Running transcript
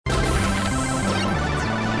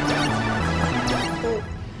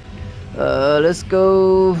Let's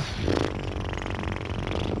go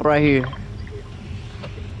right here.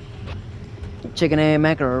 Chicken and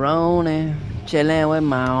macaroni, chilling with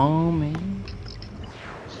my homie.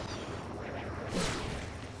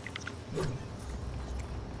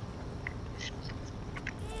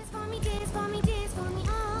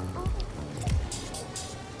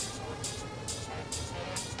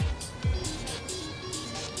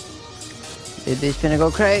 This bitch finna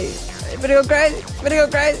go crazy. Finna go crazy. Finna go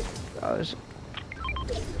crazy. Oh shit.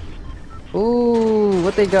 Ooh,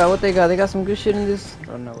 what they got? What they got? They got some good shit in this. I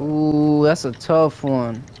don't know. Ooh, that's a tough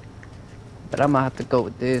one. But I might have to go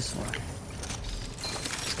with this one.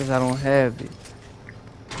 Just cause I don't have it.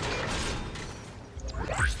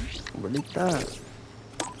 Really thought.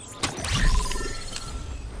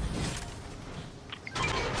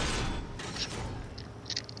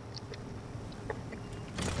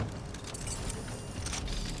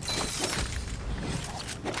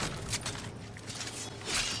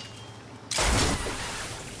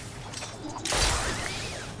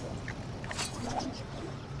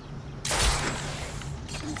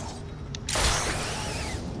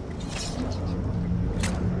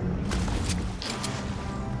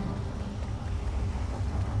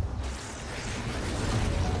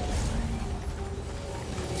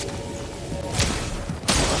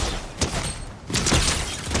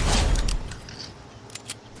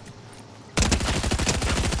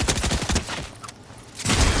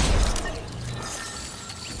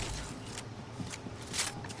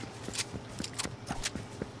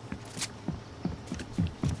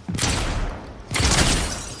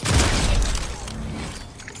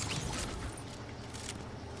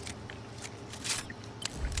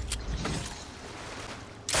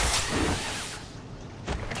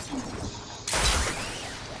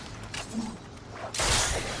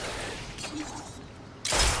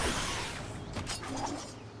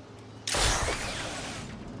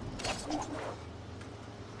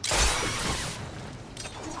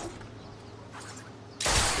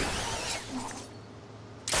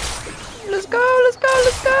 Let's go, let's go,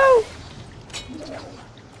 let's go!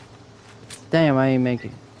 Damn, I ain't make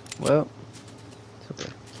it. Well, it's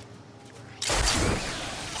okay.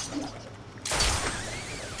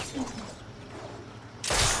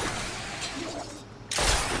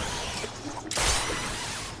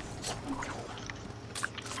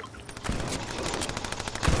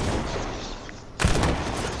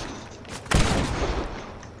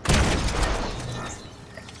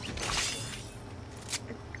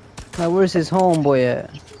 Now, where's his homeboy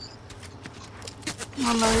at?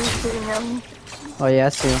 I know he's shooting at me. Oh yeah, I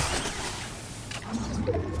see him.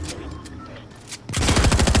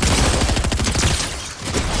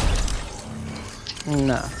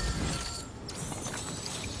 Nah.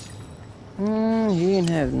 He ain't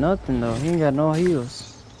have nothing though. He ain't got no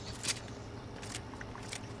heals.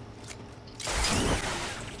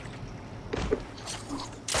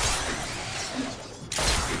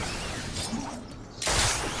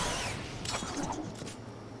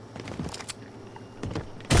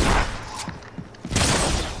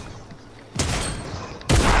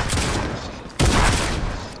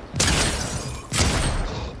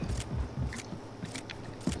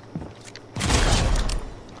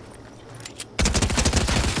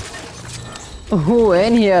 Oh,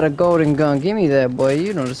 and he had a golden gun. Give me that, boy.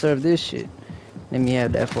 You don't deserve this shit. Let me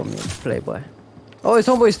have that for me, playboy. Oh, his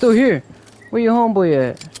homeboy's still here. Where your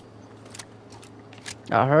homeboy at?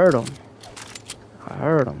 I heard him. I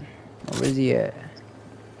heard him. Where's he at?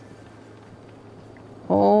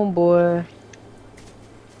 Homeboy.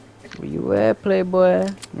 Where you at, playboy?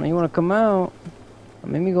 Now you wanna come out?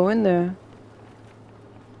 Make me go in there.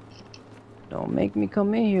 Don't make me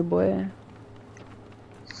come in here, boy.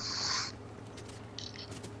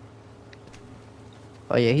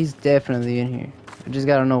 Oh yeah, he's definitely in here. I just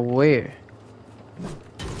gotta know where.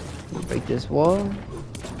 Break this wall.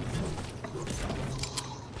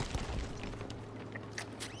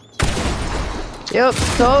 Yep,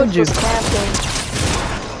 told you.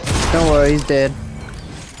 Don't worry, he's dead.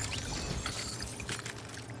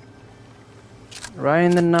 Right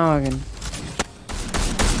in the noggin.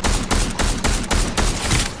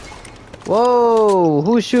 Whoa,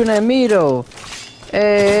 who's shooting at me though?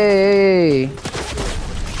 Hey, hey, hey.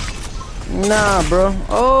 Nah, bro.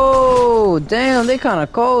 Oh, damn, they kinda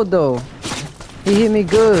cold though. He hit me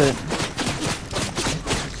good.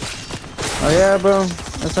 Oh yeah, bro.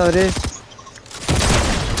 That's how it is.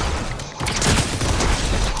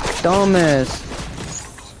 Dumbass.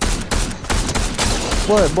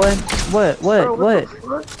 What, boy? What? Bro, What?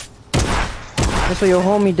 That's what your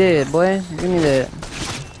homie did, boy. Give me that.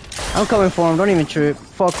 I'm coming for him. Don't even trip.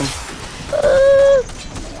 Fuck him.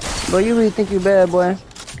 Boy, you really think you bad, boy?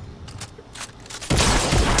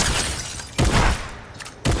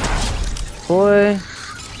 Boy,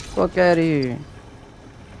 fuck out of here.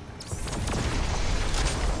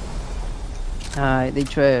 Alright, they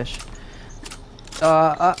trash.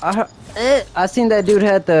 I seen that dude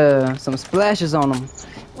had some splashes on him.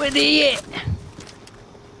 Where they at?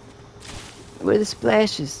 Where the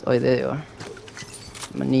splashes? Oh, there they are.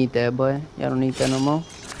 I'm gonna need that, boy. Y'all don't need that no more.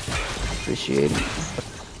 Appreciate it.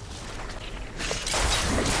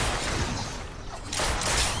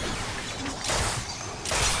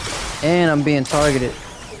 And I'm being targeted,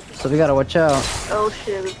 so we gotta watch out. Oh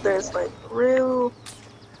shit, there's like real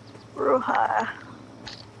high.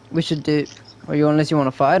 We should do, or you unless you want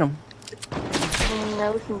to fight him.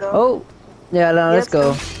 Yeah, we can go. Oh, yeah, no, let's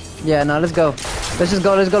go. Yeah, no, let's go. Let's just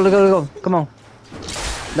go. Let's go. Let's go. Let's go. Come on.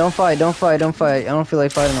 Don't fight. Don't fight. Don't fight. I don't feel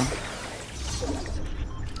like fighting him.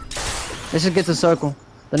 Let's just get to the circle,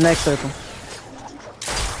 the next circle.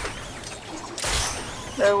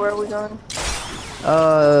 Where are we going?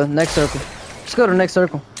 Next circle. Let's go to the next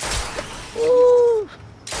circle. Woo.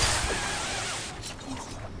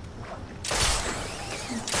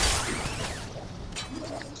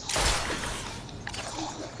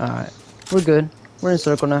 Alright, we're good. We're in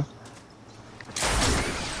circle now.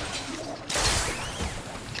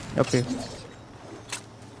 Up here.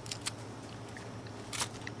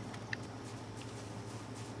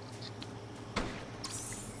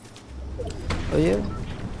 Oh yeah?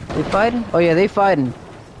 They fighting? Oh yeah, they fighting.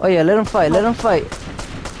 Oh yeah, let them fight, let them fight.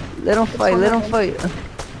 Let them fight, let them fight.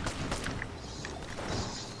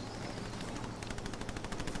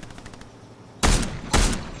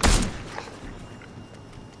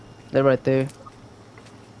 They're right there.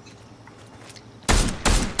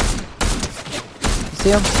 You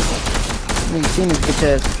see him? You see his bitch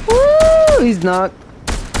ass. Woo! He's knocked.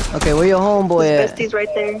 Okay, where your homeboy at? He's right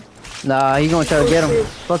there. Nah, he gonna try to get him.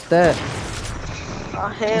 Fuck that. Oh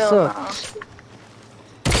hell no.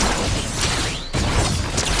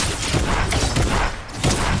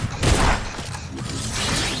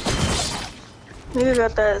 Nigga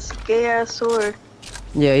got that gay ass sword.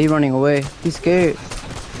 Yeah, he running away. He's scared.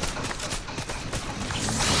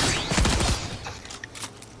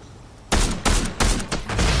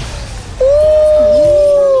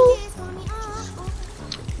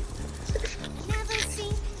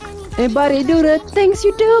 Anybody do the things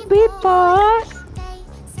you do before?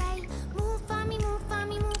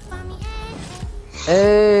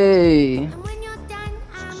 Hey.